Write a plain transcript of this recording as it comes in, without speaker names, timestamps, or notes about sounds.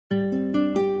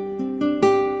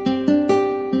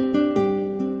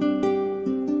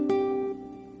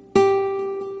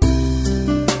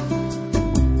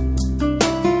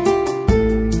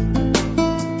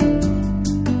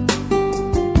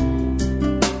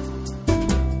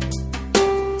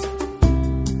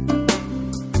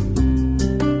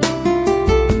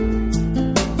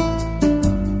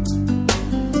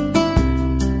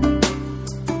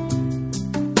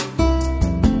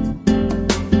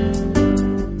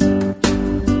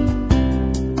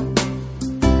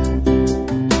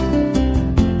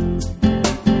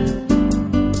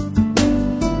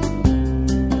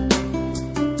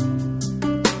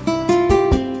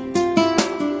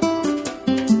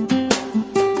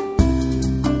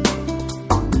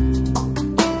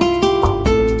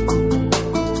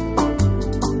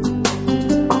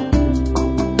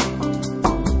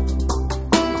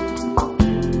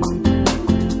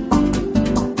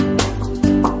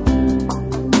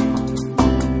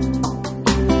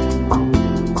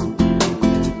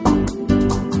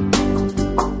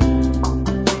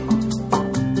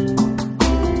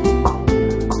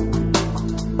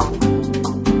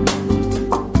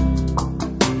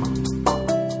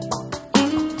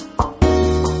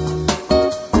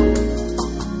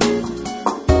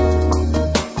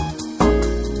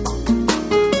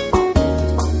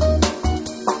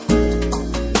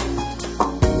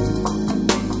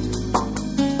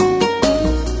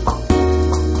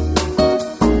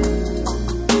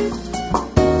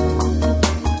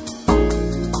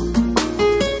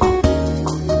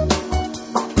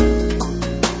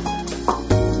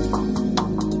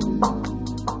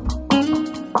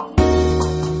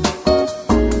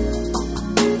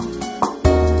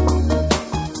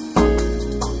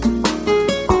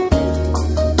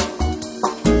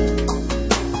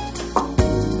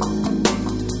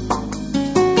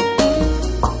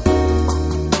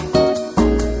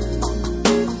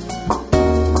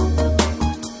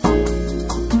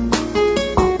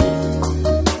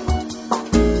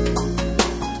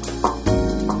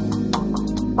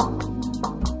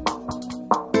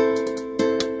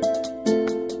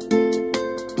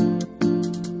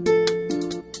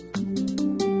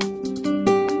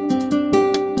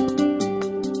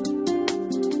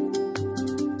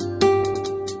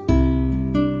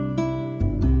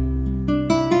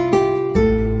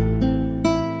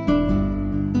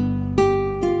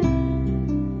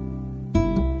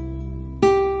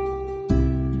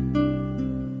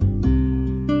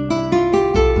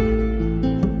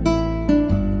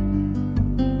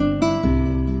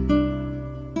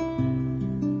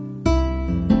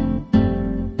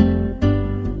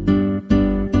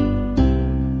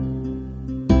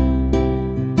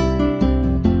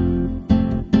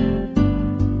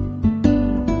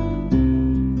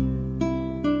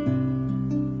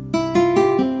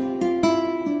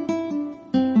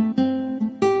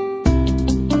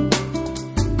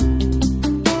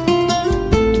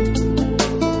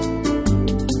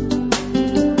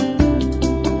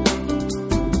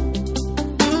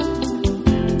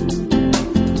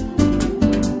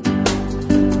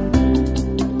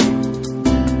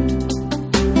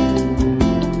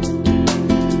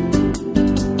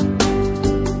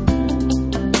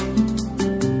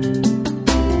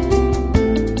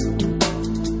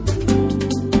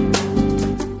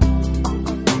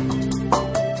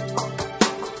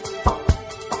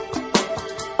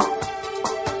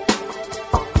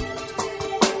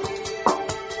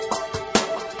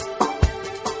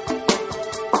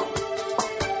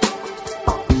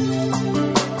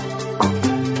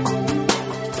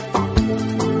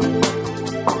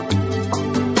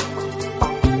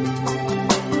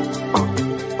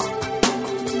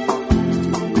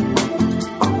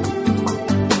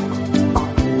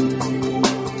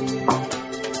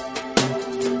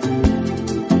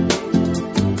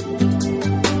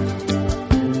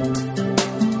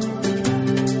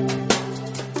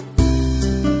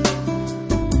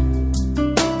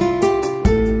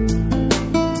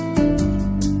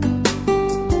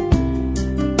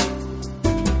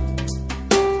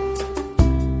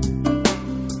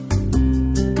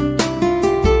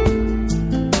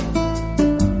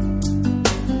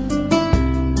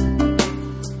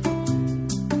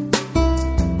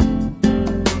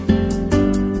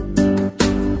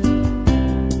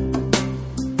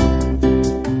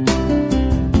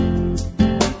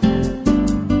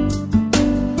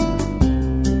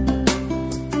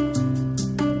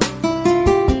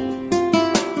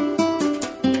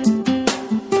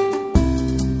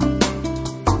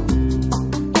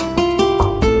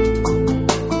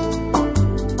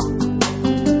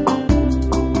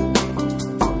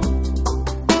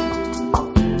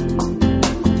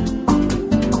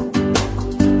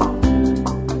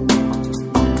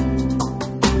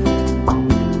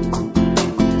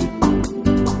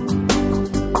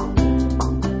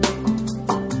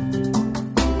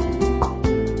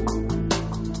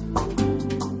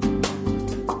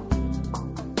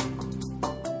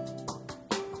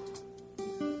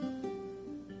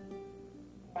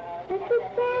Happy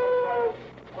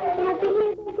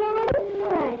birthday, Daddy.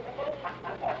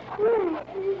 What?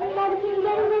 Daddy, can you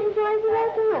get a little boy for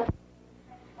us? Look.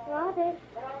 Robert,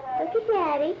 look at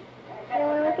Daddy. You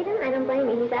want to look at him? I don't blame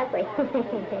you. He's ugly. Come on.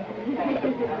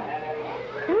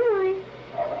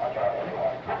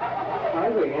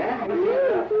 Hungry, yeah? You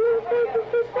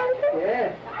something? Yeah.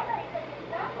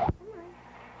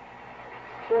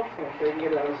 Sure, so you can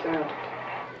get a lot of sound.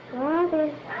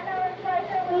 Robert.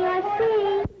 The RC.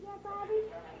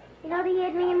 You know they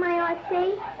had me in my RC?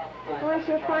 I want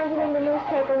you to find it in the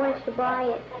newspaper. I want you to buy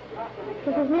it.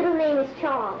 Because his middle name is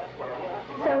Charles.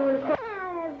 So I'm going to call...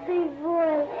 big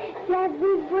boy. That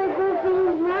big boy goes to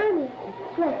his mommy.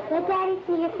 Look, let Daddy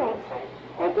see your face.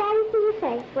 Let Daddy see your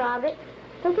face, Robert.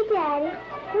 Look at Daddy.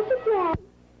 Look at Daddy.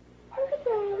 Look at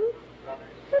Daddy.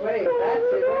 Wait,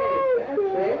 that's it. Wait, that's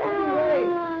it.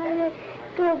 Wait.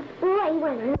 Good boy. He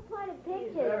went on quite a He's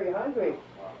picture. very hungry.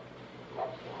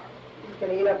 He's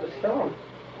going to eat up the stone.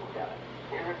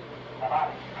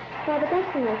 Robert,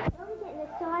 listen, don't get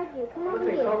inside you. Come over Look,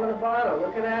 he's here. holding the bottle.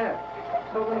 Look at that.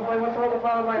 He's holding the bottle. He wants to hold the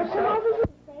bottle by Come himself. over here.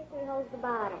 Safely holds the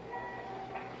bottle.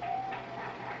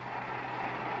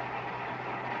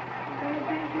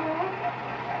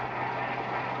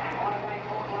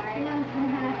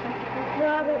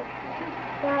 Robert.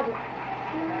 Robert.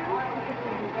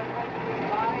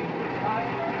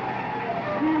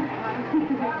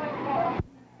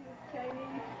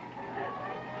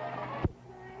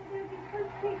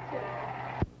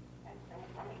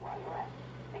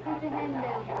 Put your hand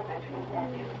down.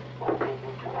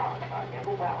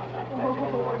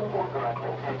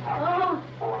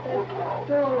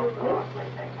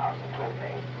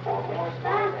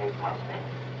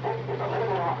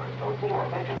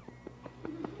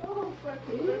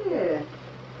 Yeah.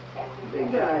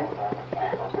 Big guy.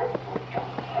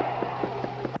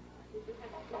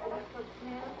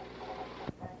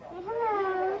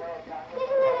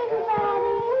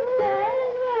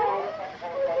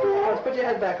 Let's put your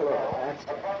head back a little. That's it.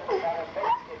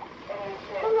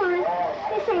 Come on.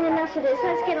 This ain't enough of this.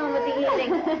 Let's get on with the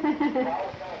eating.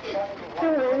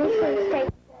 Come on, this one's take.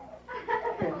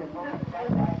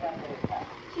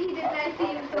 She did that to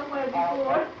you somewhere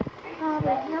before. Oh,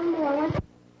 there's no more. All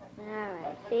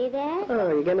right. See that? Oh,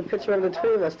 you're getting a picture of the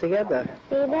three of us together.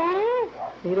 See that?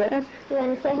 See that? You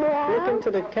want to say hello? Look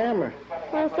into the camera.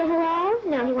 Want to say hello?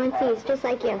 No, he wants these, just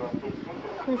like you.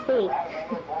 Let's see.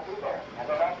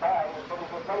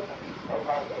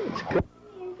 It's good.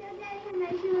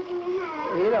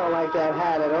 You don't like that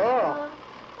hat at all.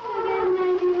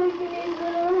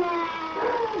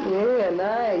 Yeah,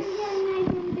 nice.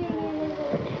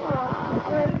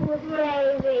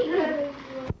 Baby.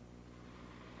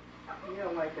 You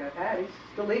don't like that hat. He's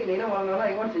still eating. He don't want to know how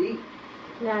he wants to eat.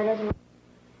 No, he doesn't.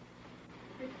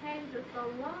 His hands are so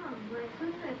long. My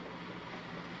goodness.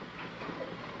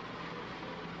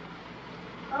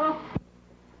 Oh.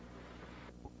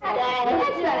 Daddy,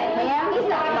 that's not a ham. He's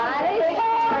not modest.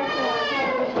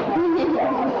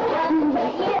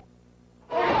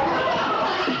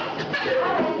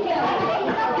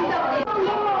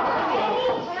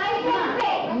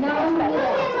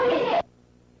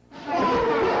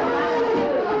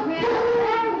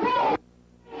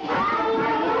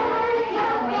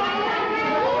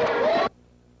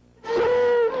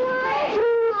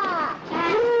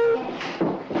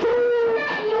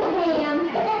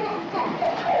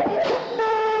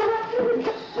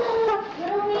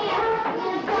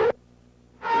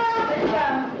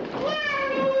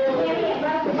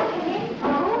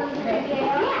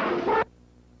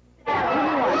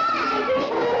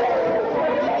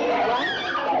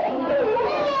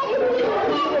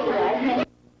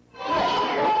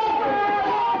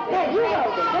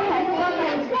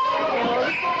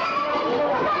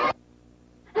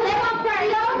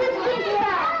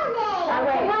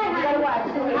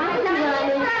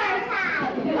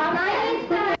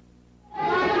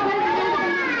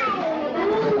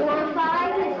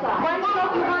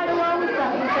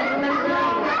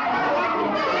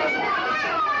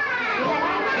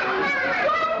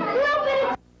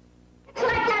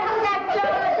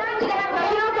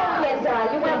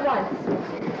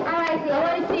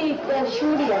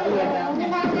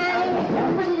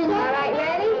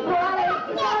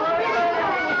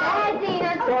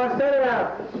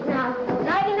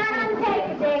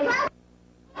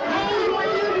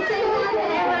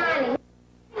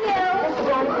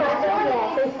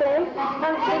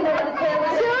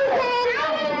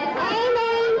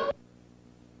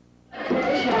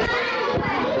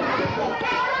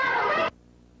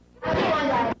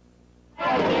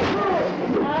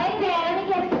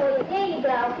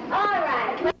 All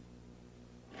right.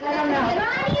 I don't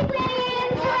know.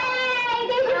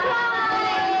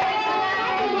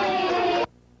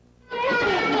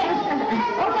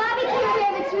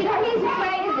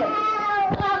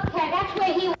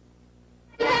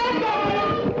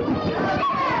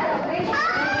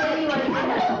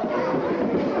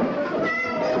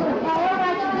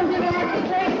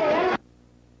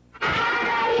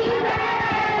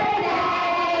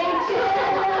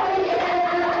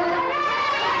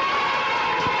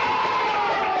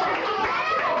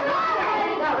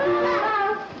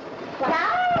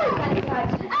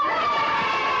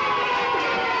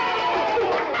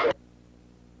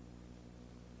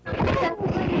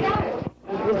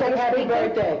 Say happy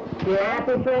birthday. Yeah.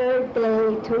 Happy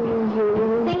birthday to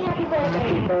you. Sing happy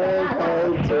birthday.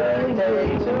 Happy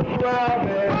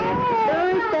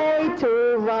birthday to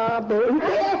Robin.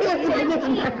 Birthday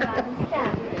to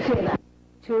Robin.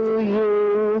 To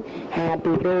you.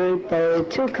 Happy birthday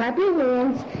to clap your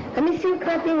hands. Let me see you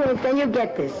clap your hands, then you'll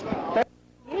get this.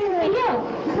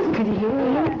 Could you hear me?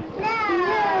 No.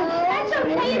 That's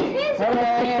okay. It's his.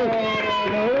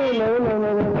 No.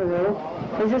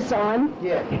 Is this on?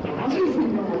 Yeah.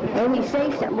 Let me say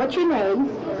something. What's your name?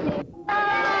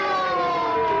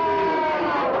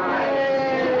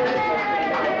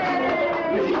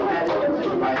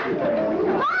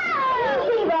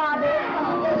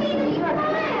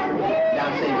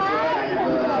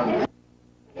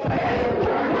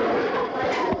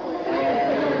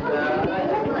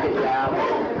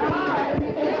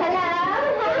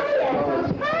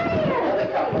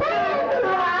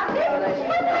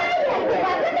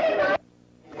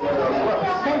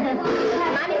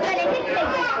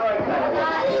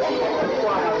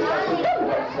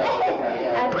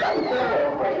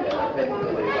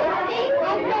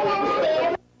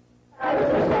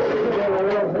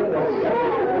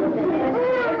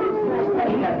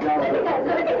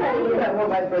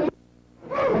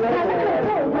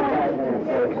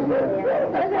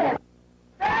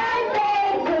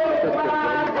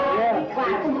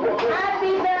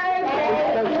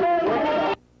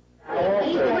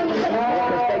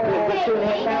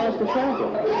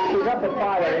 She's up at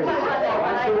 5 a.m.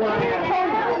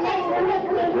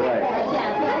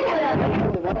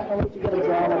 I'll let you get a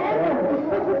drawn up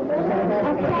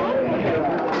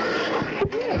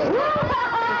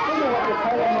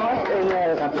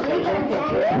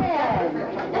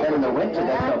Then in the winter,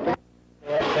 that's okay.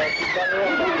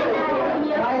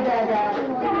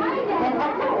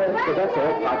 So that's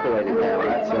all populated now.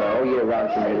 That's all year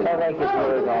round community. I like this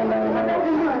word all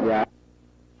now. Yeah.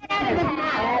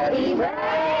 Happy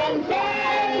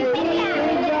birthday,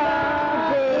 dear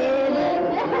Robin.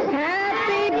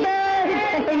 Happy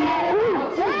birthday.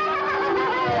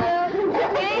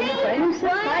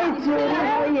 Hi, Julie.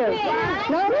 How are you?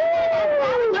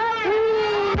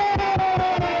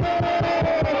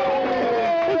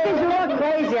 This is more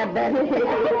crazy, I bet. How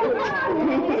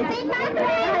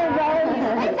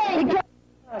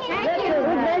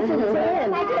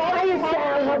you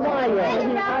sound? How are you?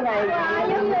 All right.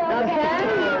 Okay.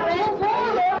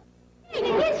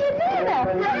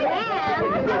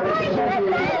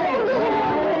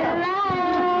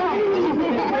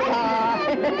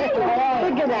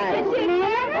 Look at that.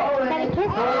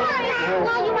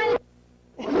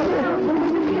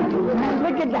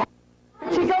 Look at that.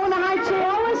 She go in the high chair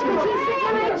always? Could she sit in the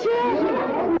high chair?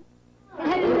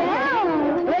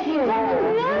 Hello. Look at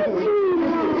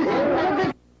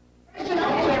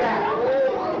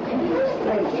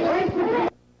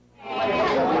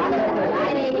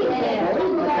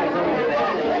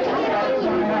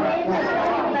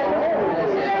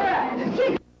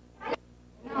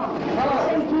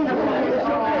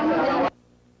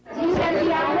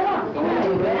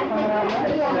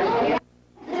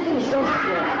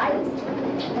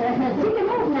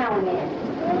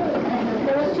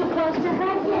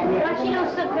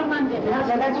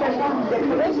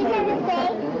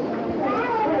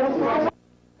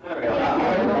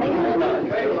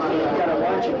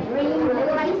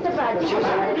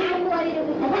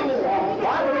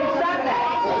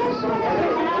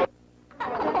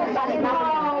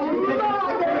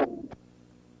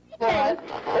that.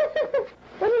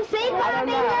 What do you say,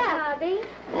 Bobby?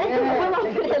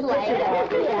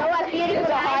 It's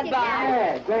a hot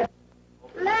bar.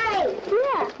 Nice.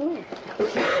 Yeah.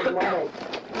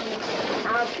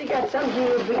 She got some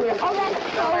here. Oh, that's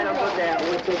cool. I don't put that.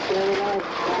 What's it?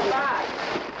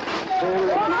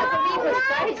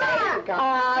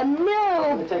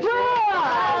 No.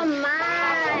 Oh,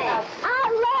 my. Oh,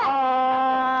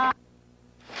 look.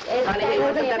 Honey,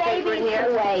 wasn't that paper in here?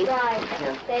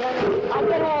 I'll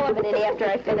get all of it in after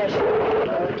I finish.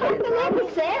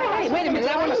 Hey, wait a minute.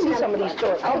 I want to see some of these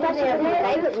stories. Oh, that's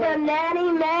it. From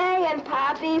Nanny May and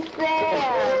Poppy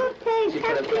Sam. Hey, thank you.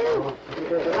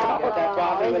 Look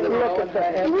at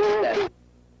that.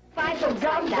 Find some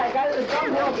gums. I got the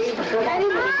gum milk.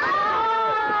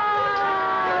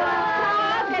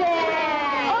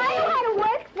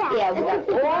 Yeah, we got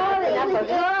all enough of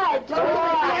good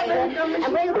toys.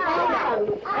 And we'll find them.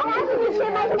 I'm going to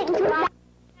share my things with my...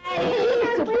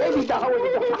 It's a baby doll.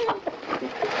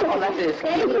 Oh, that's it.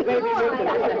 Baby blue eyes.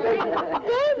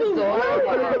 Baby blue eyes.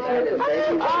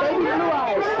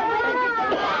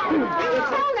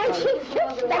 Oh, nice.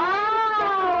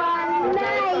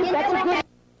 That's a good...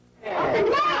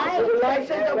 I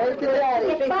said don't put the daddy.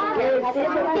 Get some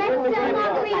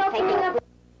margarita opening up.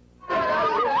 I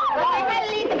had to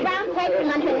leave the brown paper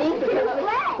underneath.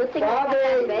 Good thing it's not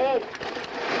that big.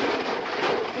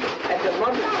 At the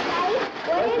moment.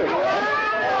 What is it?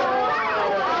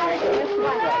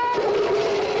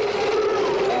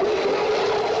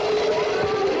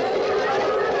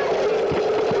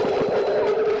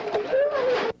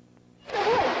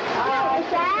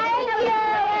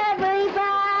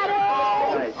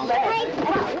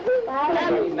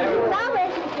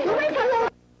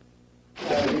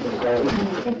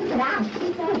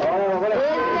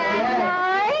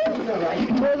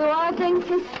 We're walking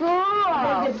to school.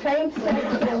 The same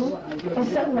section. Or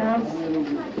something else.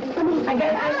 I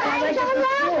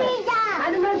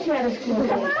don't know if she had a school.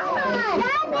 Come on.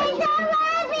 What is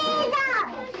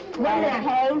that,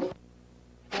 Hayes?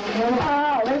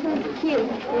 Oh, this is cute.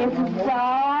 It's a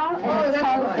doll. Oh, that's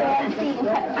fine. I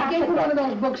gave her one of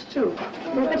those books, too.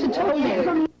 That's a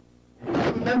toenail.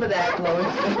 Remember that,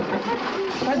 Florence.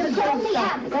 What's the stuff?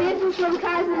 This is from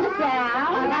Cousin Sal.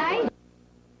 All right.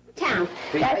 Town.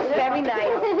 That's very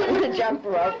nice. It's a jump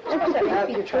rope. That's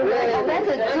adorable.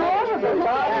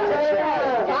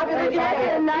 Bobby, that's a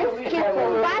nice kid.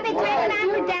 Bobby, bring it on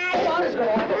for Dad.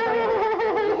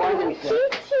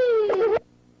 Choo-choo.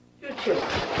 Choo-choo.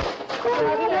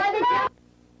 That's adorable.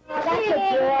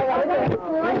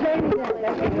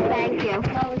 Thank you.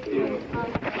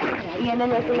 And then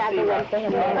there's another one for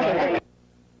him.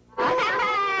 I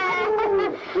don't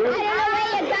know where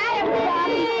you got it,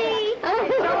 Bobby.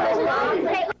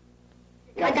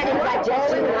 I got it by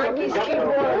Jesse Monkey's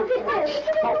keyboard.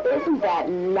 Oh, isn't that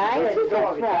nice?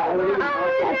 That's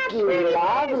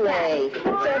lovely.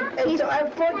 So I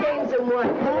have 4 games in one.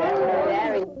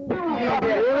 Very.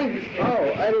 Really? Oh, I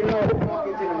didn't know it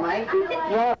was in the mic.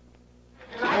 Well,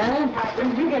 when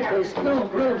did you get those little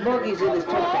boogies in this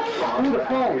through the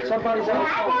phone? Somebody's on the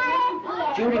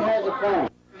phone. Judy has a phone.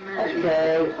 Okay. So,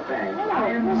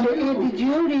 Auntie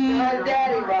Judy.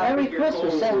 Daddy, Merry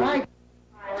Christmas. Say hi.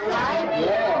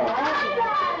 Yeah.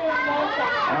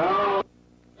 Oh.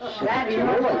 That's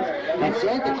yours. And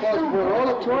Santa Claus brought all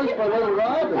the toys for little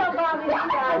Robin.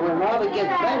 And when Robin gets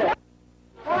better.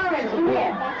 Florence,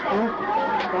 here.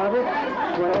 Robin,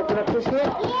 you want to open up this here?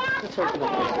 Let's open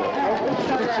up this here.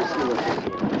 Let's just see what's here.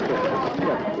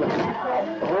 Look.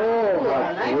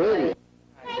 Oh, how pretty.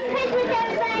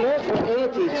 Look what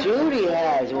Auntie Judy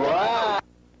has. Wow.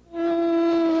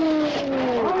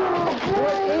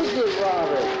 What is it,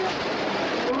 Robert?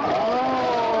 Oh,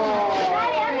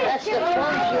 that's the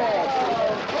project.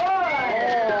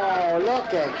 Oh,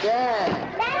 look at that.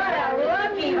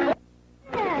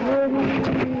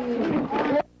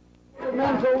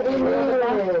 Now go in there.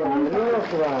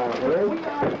 Look, Robert.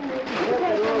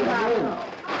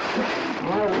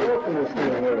 How open is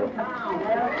this here?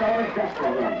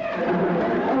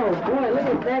 Oh, boy, look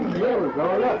at that gym. Go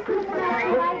look.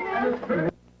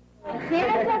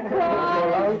 Santa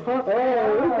Claus. Oh, look at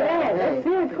that. That's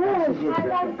Santa Claus.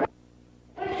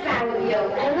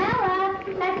 Vanilla, that's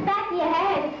the back of your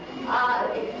head.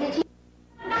 Did you...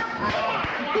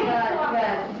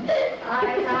 How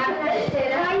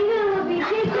you gonna be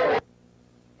kicking?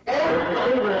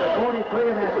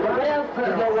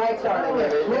 There's no lights on it there,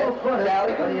 is there?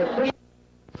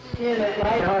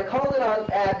 Like, hold it on,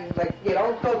 Abby. Like, you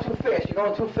don't go too fast. You're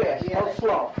going too fast. Hold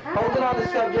slow. Hold it on the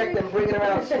subject and bring it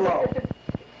around slow.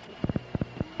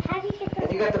 How do you get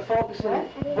And you got the focusing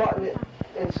button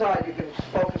inside. You can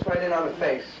focus right in on the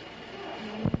face.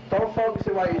 Don't focus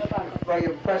it while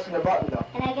you're pressing the button, though.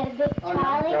 And I got a big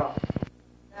Charlie. No.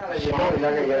 Now that you're not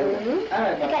gonna get it. I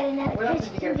got another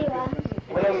Christian zero.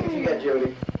 What else did you get,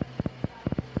 Judy?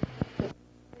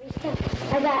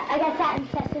 I got satin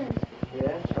sassoons.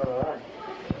 Yeah, so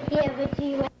do I. Yeah, but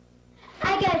I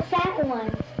got satin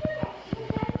ones.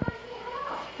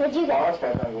 What'd you Oh, get? that's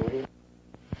got nothing to do.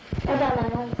 I got my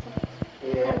own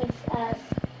Yeah.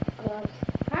 gloves.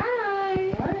 Hi.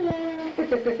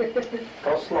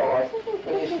 Go slow.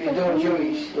 If you're doing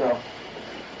Judy's, you know.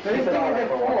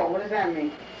 What does that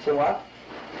mean? So what?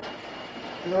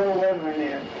 A little lever in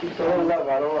there. It's a little love,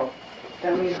 I don't know.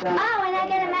 That means Oh, and I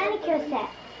got a manicure set.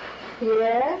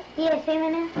 Yeah? Yeah, see my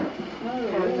now?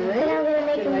 Then I'm gonna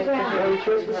make them brown. Merry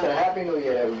Christmas and Happy New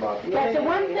Year, everybody. That's the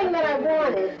one thing that I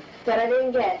wanted that I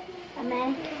didn't get. A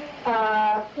manicure?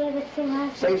 Uh, Yeah, but see my...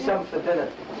 Save some for dinner.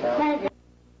 Sal. Manicure.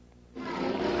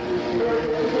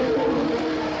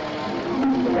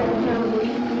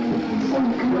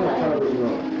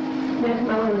 there's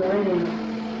my one already.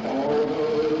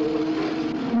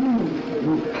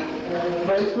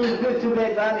 But it was good too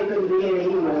bad Bobby couldn't be in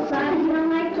here. But you don't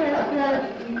like the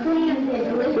clams,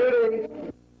 did you?